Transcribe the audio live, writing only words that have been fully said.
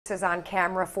is on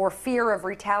camera for fear of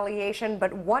retaliation,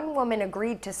 but one woman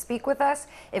agreed to speak with us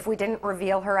if we didn't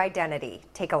reveal her identity.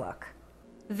 Take a look.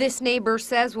 This neighbor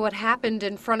says what happened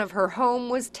in front of her home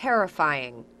was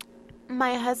terrifying.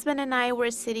 My husband and I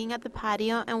were sitting at the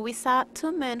patio and we saw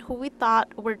two men who we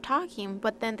thought were talking,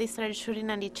 but then they started shooting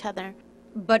at each other.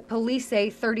 But police say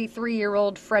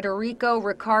 33-year-old Federico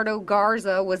Ricardo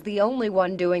Garza was the only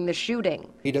one doing the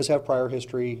shooting. He does have prior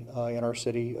history in our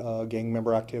city, gang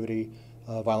member activity,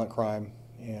 violent crime,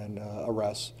 and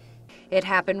arrests. It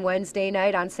happened Wednesday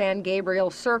night on San Gabriel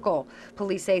Circle.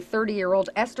 Police say 30-year-old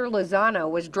Esther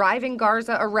Lozano was driving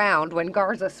Garza around when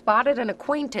Garza spotted an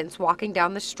acquaintance walking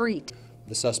down the street.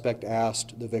 The suspect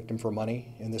asked the victim for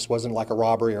money, and this wasn't like a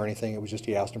robbery or anything. It was just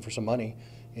he asked him for some money,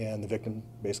 and the victim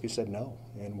basically said no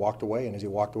and walked away. And as he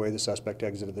walked away, the suspect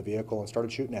exited the vehicle and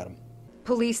started shooting at him.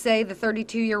 Police say the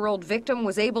 32-year-old victim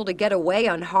was able to get away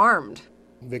unharmed.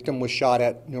 The victim was shot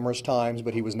at numerous times,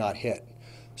 but he was not hit.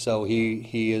 So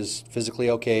he is physically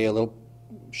okay, a little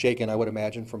shaken, I would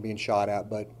imagine, from being shot at,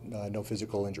 but no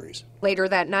physical injuries. Later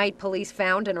that night, police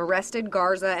found and arrested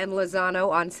Garza and Lozano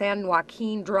on San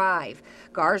Joaquin Drive.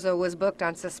 Garza was booked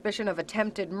on suspicion of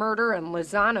attempted murder, and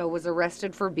Lozano was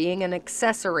arrested for being an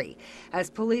accessory. As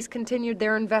police continued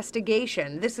their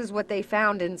investigation, this is what they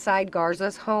found inside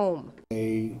Garza's home.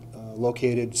 They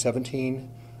located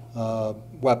 17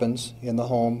 weapons in the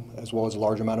home, as well as a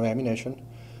large amount of ammunition.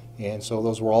 And so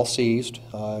those were all seized.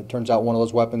 It turns out one of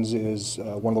those weapons is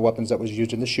one of the weapons that was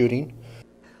used in the shooting.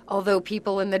 Although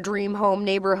people in the Dream Home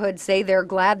neighborhood say they're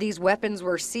glad these weapons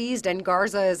were seized and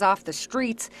Garza is off the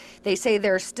streets, they say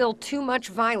there's still too much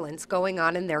violence going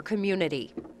on in their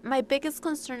community. My biggest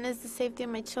concern is the safety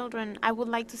of my children. I would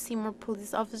like to see more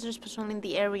police officers patrolling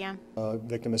the area.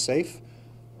 Victim is safe.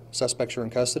 Suspects are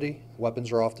in custody.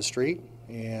 Weapons are off the street.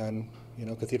 And,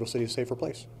 Cathedral City is a safer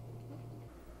place.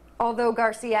 Although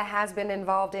Garcia has been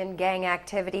involved in gang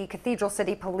activity, Cathedral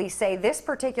City police say this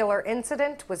particular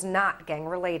incident was not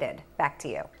gang-related. Back to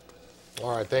you.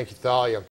 All right, thank you, Thalia.